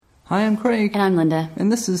Hi, I'm Craig. And I'm Linda.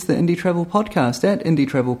 And this is the Indie Travel Podcast at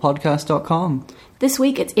indietravelpodcast.com. This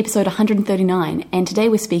week it's episode 139, and today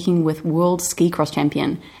we're speaking with world ski cross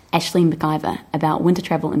champion Ashley McIver about winter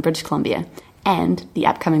travel in British Columbia and the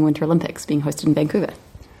upcoming Winter Olympics being hosted in Vancouver.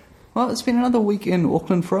 Well, it's been another week in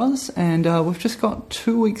Auckland for us, and we've just got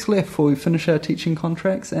 2 weeks left before we finish our teaching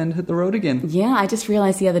contracts and hit the road again. Yeah, I just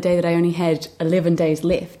realised the other day that I only had 11 days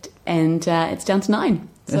left, and it's down to 9.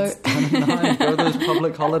 So It's down to 9. Go those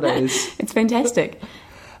public holidays. It's fantastic.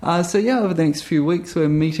 Over the next few weeks, we're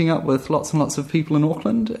meeting up with lots and lots of people in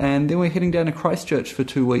Auckland, and then we're heading down to Christchurch for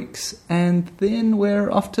 2 weeks, and then we're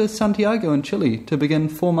off to Santiago in Chile to begin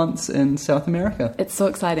 4 months in South America. It's so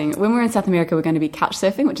exciting. When we're in South America, we're going to be couch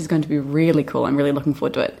surfing, which is going to be really cool. I'm really looking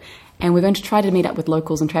forward to it. And we're going to try to meet up with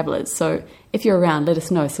locals and travellers. So if you're around, let us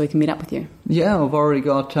know so we can meet up with you. Yeah, we've already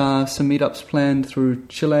got some meetups planned through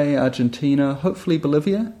Chile, Argentina, hopefully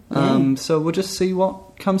Bolivia. So we'll just see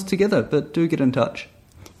what comes together, but do get in touch.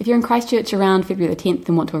 If you're in Christchurch around February the 10th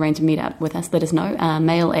and want to arrange a meet-up with us, let us know.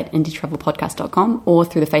 Mail at indietravelpodcast.com or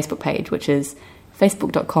through the Facebook page, which is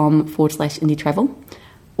facebook.com/indietravel.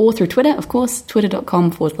 Or through Twitter, of course,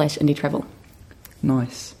 twitter.com/indietravel.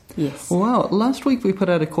 Nice. Yes. Well, last week we put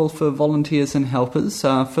out a call for volunteers and helpers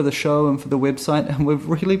for the show and for the website, and we've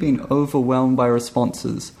really been overwhelmed by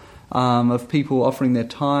responses of people offering their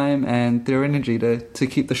time and their energy to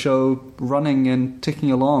keep the show running and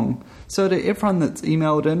ticking along. So to everyone that's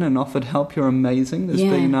emailed in and offered help, you're amazing. There's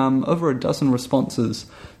been over a dozen responses.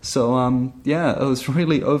 So, it was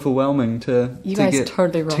really overwhelming to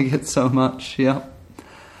get so much, yeah.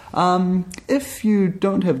 If you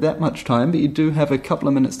don't have that much time, but you do have a couple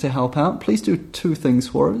of minutes to help out, please do 2 things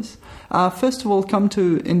for us. First of all, come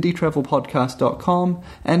to indietravelpodcast.com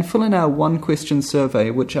and fill in our 1-question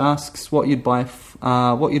survey, which asks what you'd buy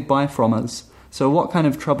from us. So what kind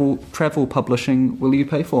of travel publishing will you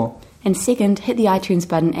pay for? And second, hit the iTunes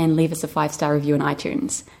button and leave us a 5-star review on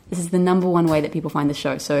iTunes. This is the number one way that people find the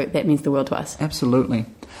show, so that means the world to us. Absolutely.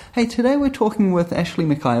 Hey, today we're talking with Ashley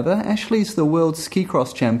McIver. Ashley's the world ski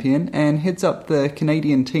cross champion and heads up the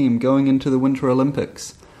Canadian team going into the Winter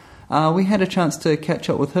Olympics. We had a chance to catch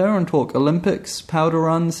up with her and talk Olympics, powder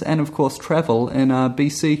runs, and of course travel in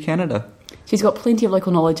BC, Canada. She's got plenty of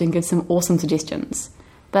local knowledge and gives some awesome suggestions.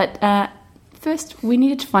 But first, we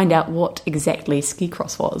needed to find out what exactly ski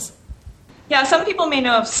cross was. Yeah, some people may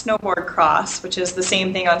know of snowboard cross, which is the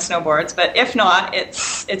same thing on snowboards, but if not,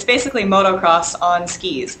 it's basically motocross on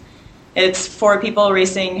skis. It's 4 people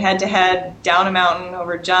racing head-to-head down a mountain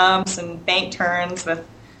over jumps and bank turns with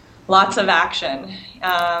lots of action.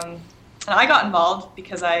 And I got involved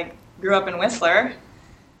because I grew up in Whistler,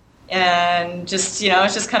 and it's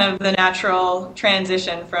just kind of the natural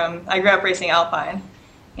transition from, I grew up racing alpine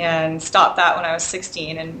and stopped that when I was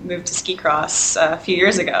 16 and moved to ski cross a few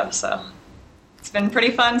years ago, so it's been pretty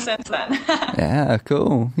fun since then. Yeah,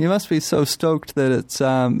 cool. You must be so stoked that it's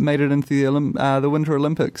made it into the Winter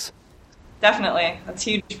Olympics. Definitely. That's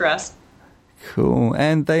huge for us. Cool.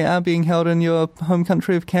 And they are being held in your home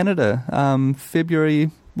country of Canada, February,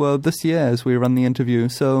 this year as we run the interview.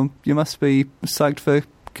 So you must be psyched for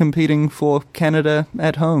competing for Canada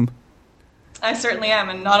at home. I certainly am.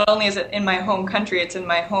 And not only is it in my home country, it's in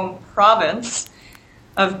my home province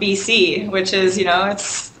of BC, which is,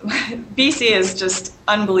 BC is just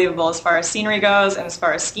unbelievable as far as scenery goes and as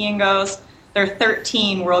far as skiing goes. There are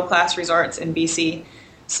 13 world-class resorts in BC,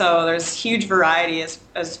 so there's huge variety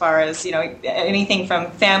as far as, anything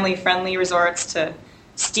from family-friendly resorts to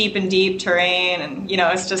steep and deep terrain, and,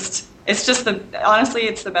 honestly,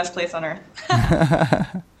 it's the best place on earth.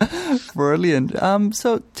 Brilliant.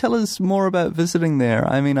 So tell us more about visiting there.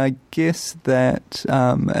 I mean, I guess that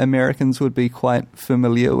Americans would be quite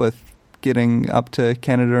familiar with getting up to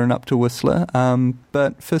Canada and up to Whistler.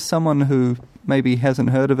 But for someone who maybe hasn't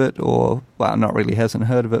heard of it, or, well, not really hasn't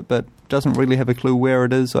heard of it, but doesn't really have a clue where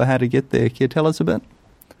it is or how to get there, can you tell us a bit?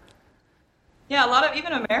 Yeah, a lot of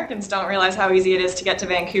even Americans don't realize how easy it is to get to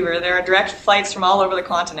Vancouver. There are direct flights from all over the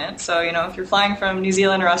continent. So, if you're flying from New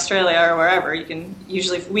Zealand or Australia or wherever, we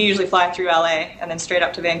usually fly through LA and then straight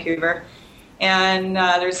up to Vancouver. And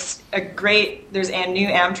there's a new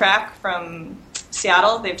Amtrak from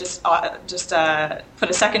Seattle. They've just put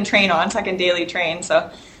a second daily train. So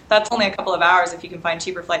that's only a couple of hours if you can find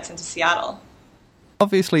cheaper flights into Seattle.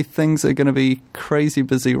 Obviously, things are going to be crazy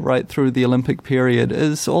busy right through the Olympic period.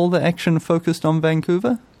 Is all the action focused on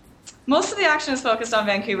Vancouver? Most of the action is focused on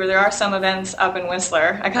Vancouver. There are some events up in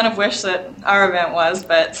Whistler. I kind of wish that our event was,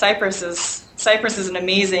 but Cypress is an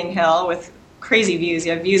amazing hill with crazy views.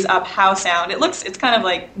 You have views up Howe Sound. It's kind of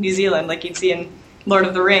like New Zealand, like you'd see in Lord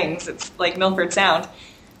of the Rings. It's like Milford Sound.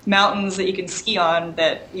 mountains that you can ski on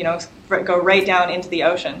that, go right down into the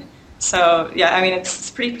ocean. So, yeah, I mean, it's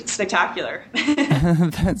pretty spectacular.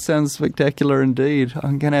 That sounds spectacular indeed.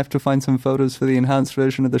 I'm going to have to find some photos for the enhanced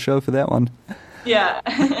version of the show for that one. Yeah.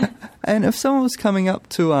 And if someone was coming up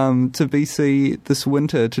to BC this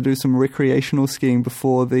winter to do some recreational skiing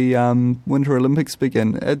before the Winter Olympics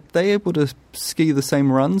begin, are they able to ski the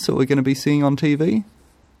same runs that we're going to be seeing on TV?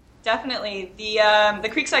 Definitely. The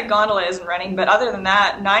Creekside Gondola isn't running, but other than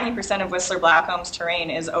that, 90% of Whistler Blackcomb's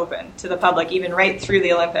terrain is open to the public, even right through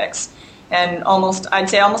the Olympics. And I'd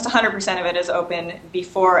say almost 100% of it is open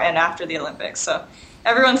before and after the Olympics. So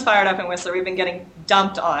everyone's fired up in Whistler. We've been getting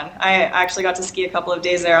dumped on. I actually got to ski a couple of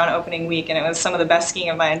days there on opening week, and it was some of the best skiing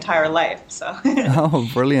of my entire life. So Oh,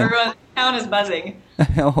 brilliant. Everyone, town is buzzing.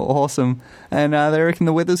 Oh, awesome. And they reckon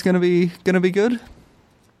the weather's going to be good?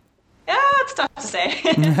 Yeah, it's tough to say.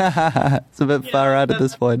 It's a bit far out at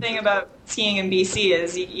this point. The thing about skiing in BC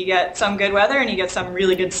is you get some good weather and you get some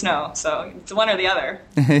really good snow. So it's one or the other.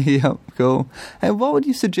 Yep, cool. And what would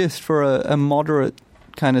you suggest for a moderate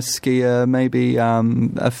kind of skier, maybe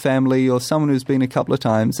a family or someone who's been a couple of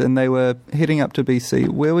times and they were heading up to BC?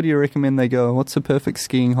 Where would you recommend they go? What's the perfect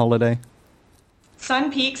skiing holiday?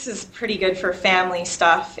 Sun Peaks is pretty good for family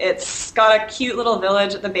stuff. It's got a cute little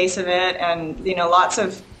village at the base of it and, lots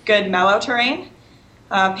of good mellow terrain.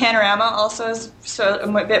 Panorama also is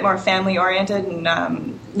a bit more family-oriented and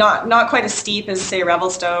not quite as steep as, say,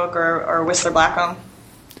 Revelstoke or Whistler Blackcomb.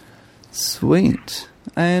 Sweet.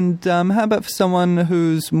 And how about for someone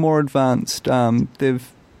who's more advanced?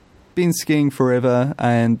 They've been skiing forever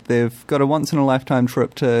and they've got a once-in-a-lifetime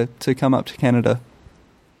trip to come up to Canada.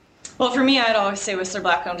 Well, for me, I'd always say Whistler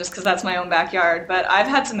Blackcomb just because that's my own backyard. But I've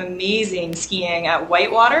had some amazing skiing at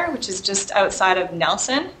Whitewater, which is just outside of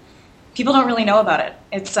Nelson. People don't really know about it.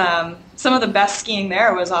 It's some of the best skiing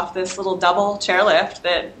there was off this little double chairlift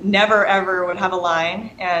that never, ever would have a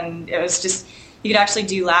line. And it was just, you could actually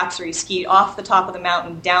do laps where you ski off the top of the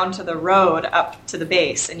mountain down to the road up to the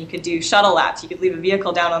base. And you could do shuttle laps. You could leave a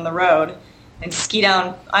vehicle down on the road and ski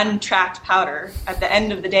down untracked powder at the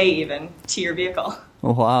end of the day even to your vehicle.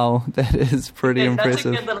 Wow, that is pretty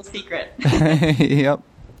impressive. That's a good little secret. Yep.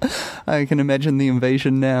 I can imagine the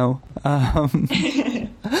invasion now.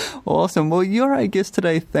 Awesome. Well, you're our guest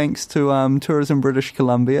today thanks to Tourism British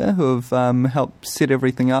Columbia, who have helped set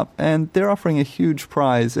everything up, and they're offering a huge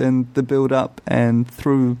prize in the build-up and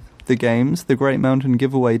through the games,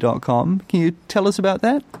 thegreatmountaingiveaway.com. Can you tell us about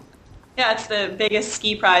that? Yeah, it's the biggest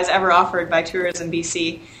ski prize ever offered by Tourism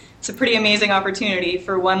BC. It's a pretty amazing opportunity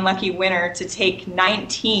for one lucky winner to take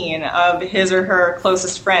 19 of his or her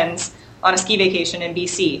closest friends on a ski vacation in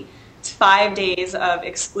BC. It's 5 days of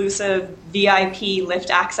exclusive VIP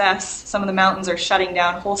lift access. Some of the mountains are shutting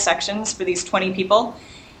down whole sections for these 20 people.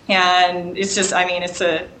 And it's just,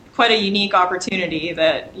 it's quite a unique opportunity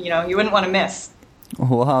that, you wouldn't want to miss.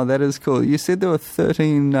 Wow, that is cool. You said there were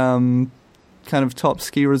 13 kind of top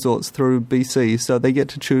ski resorts through BC, so they get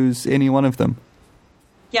to choose any one of them.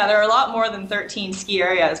 Yeah, there are a lot more than 13 ski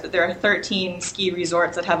areas, but there are 13 ski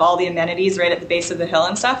resorts that have all the amenities right at the base of the hill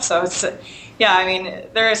and stuff. So it's,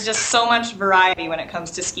 there is just so much variety when it comes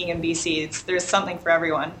to skiing in BC. There's something for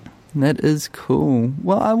everyone. That is cool.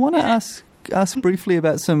 Well, I want to ask briefly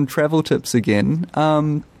about some travel tips again.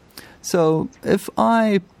 So if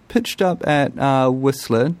I pitched up at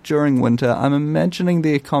Whistler during winter, I'm imagining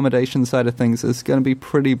the accommodation side of things is going to be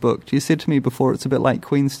pretty booked. You said to me before it's a bit like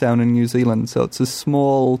Queenstown in New Zealand, so it's a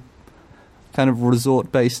small kind of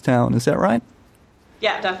resort-based town. Is that right?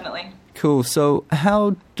 Yeah, definitely. Cool. So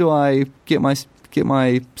how do I get my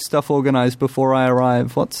stuff organized before I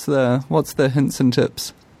arrive? What's the hints and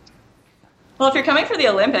tips? Well, if you're coming for the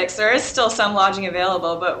Olympics, there is still some lodging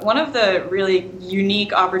available, but one of the really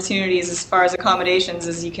unique opportunities as far as accommodations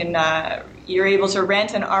is you're able to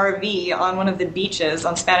rent an RV on one of the beaches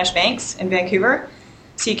on Spanish Banks in Vancouver.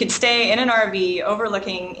 So you could stay in an RV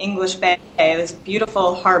overlooking English Bay, this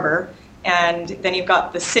beautiful harbor, and then you've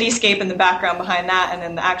got the cityscape in the background behind that, and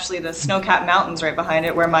then actually the snow-capped mountains right behind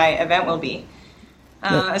it where my event will be.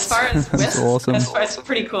 As far as Whistler, awesome. It's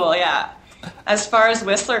pretty cool, yeah. As far as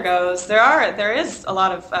Whistler goes, there is a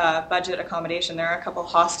lot of budget accommodation. There are a couple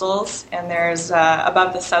hostels, and there's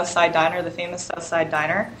above the Southside Diner, the famous Southside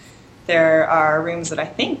Diner, there are rooms that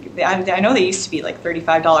I know they used to be like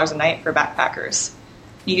 $35 a night for backpackers.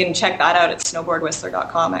 You can check that out at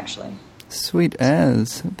snowboardwhistler.com, actually. Sweet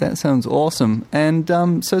as. That sounds awesome. And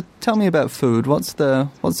so tell me about food. What's the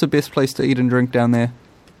best place to eat and drink down there?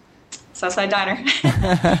 Southside Diner.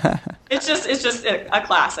 It's just a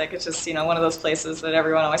classic. It's just, one of those places that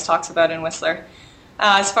everyone always talks about in Whistler.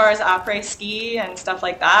 As far as après ski and stuff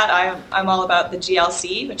like that, I'm all about the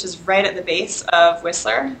GLC, which is right at the base of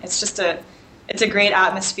Whistler. It's a great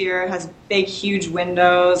atmosphere. It has big, huge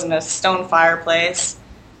windows and a stone fireplace.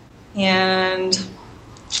 And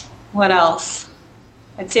what else?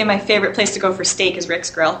 I'd say my favorite place to go for steak is Rick's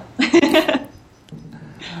Grill.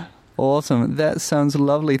 Awesome. That sounds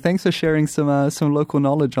lovely. Thanks for sharing some local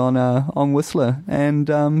knowledge on Whistler. And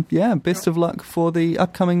best of luck for the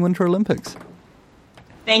upcoming Winter Olympics.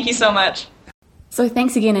 Thank you so much. So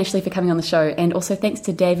thanks again, Ashley, for coming on the show, and also thanks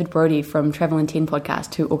to David Brody from Travel in 10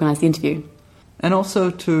 podcast who organised the interview. And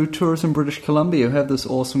also to Tourism British Columbia, who have this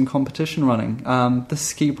awesome competition running. The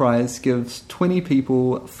Ski Prize gives 20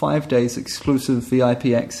 people 5 days exclusive VIP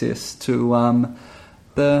access to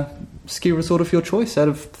the ski resort of your choice out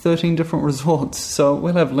of 13 different resorts. So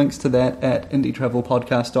we'll have links to that at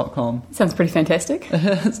indietravelpodcast.com. Sounds pretty fantastic.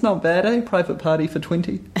 It's not bad, eh? Private party for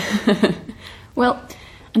 20. Well,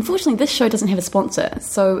 unfortunately, this show doesn't have a sponsor,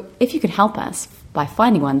 so if you could help us by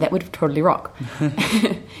finding one, that would totally rock.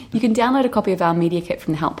 You can download a copy of our media kit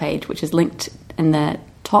from the help page, which is linked in the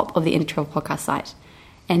top of the Indie Travel Podcast site.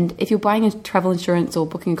 And if you're buying a travel insurance or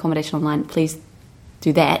booking accommodation online, please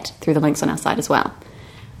do that through the links on our site as well.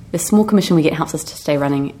 The small commission we get helps us to stay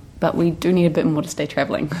running, but we do need a bit more to stay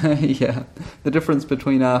travelling. Yeah. The difference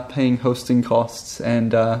between paying hosting costs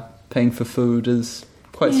and paying for food is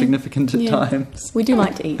quite significant at times. We do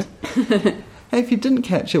like to eat. Hey, if you didn't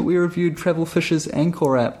catch it, we reviewed Travel Fish's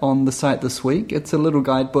Angkor app on the site this week. It's a little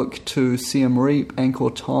guidebook to Siem Reap,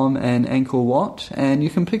 Angkor Thom and Angkor Wat, and you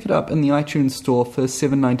can pick it up in the iTunes store for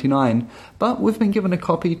 $7.99. But we've been given a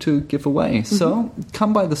copy to give away. So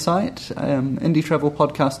come by the site,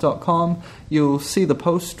 indietravelpodcast.com. You'll see the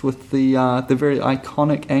post with the very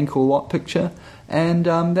iconic Angkor Wat picture. And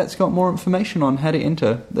that's got more information on how to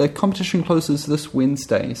enter. The competition closes this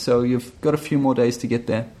Wednesday, so you've got a few more days to get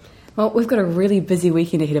there. Well, we've got a really busy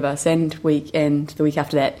weekend ahead of us, and the week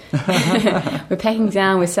after that. We're packing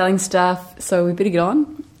down, we're selling stuff, so we better get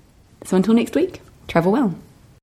on. So until next week, travel well.